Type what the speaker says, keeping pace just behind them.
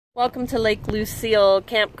Welcome to Lake Lucile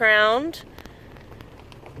Campground.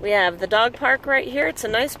 We have the dog park right here. It's a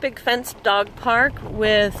nice big fenced dog park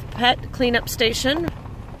with pet cleanup station.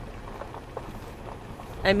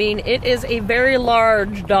 I mean, it is a very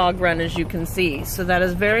large dog run, as you can see, so that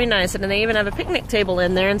is very nice. And they even have a picnic table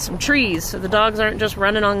in there and some trees, so the dogs aren't just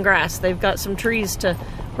running on grass. They've got some trees to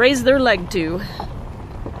raise their leg to.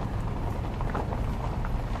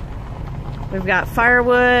 We've got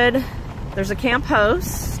firewood. There's a camp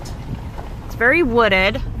host. It's very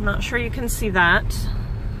wooded. I'm not sure you can see that.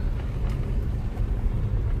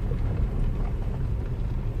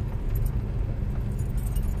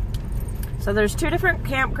 So there's two different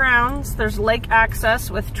campgrounds. There's lake access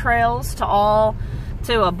with trails to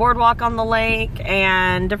a boardwalk on the lake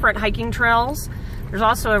and different hiking trails. There's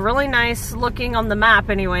also a really nice looking, on the map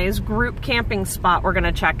anyways, group camping spot we're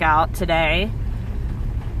gonna check out today.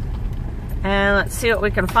 And let's see what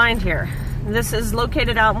we can find here. This is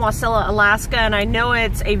located out in Lucile, Alaska, and I know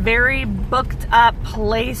it's a very booked up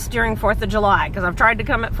place during 4th of July because I've tried to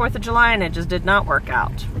come at 4th of July and it just did not work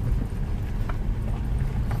out.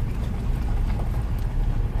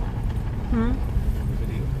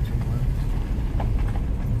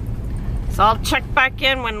 So I'll check back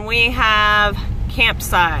in when we have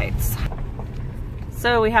campsites.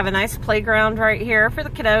 So we have a nice playground right here for the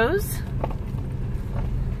kiddos.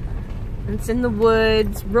 It's in the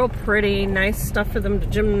woods, real pretty, nice stuff for them to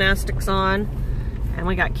gymnastics on. And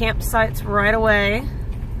we got campsites right away.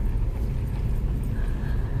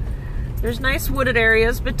 There's nice wooded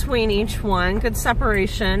areas between each one, good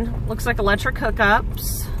separation. Looks like electric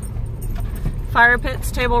hookups. Fire pits,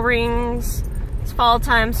 table rings. It's fall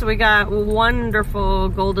time, so we got wonderful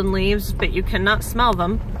golden leaves, but you cannot smell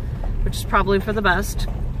them, which is probably for the best,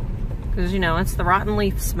 because you know, it's the rotten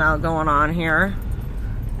leaf smell going on here.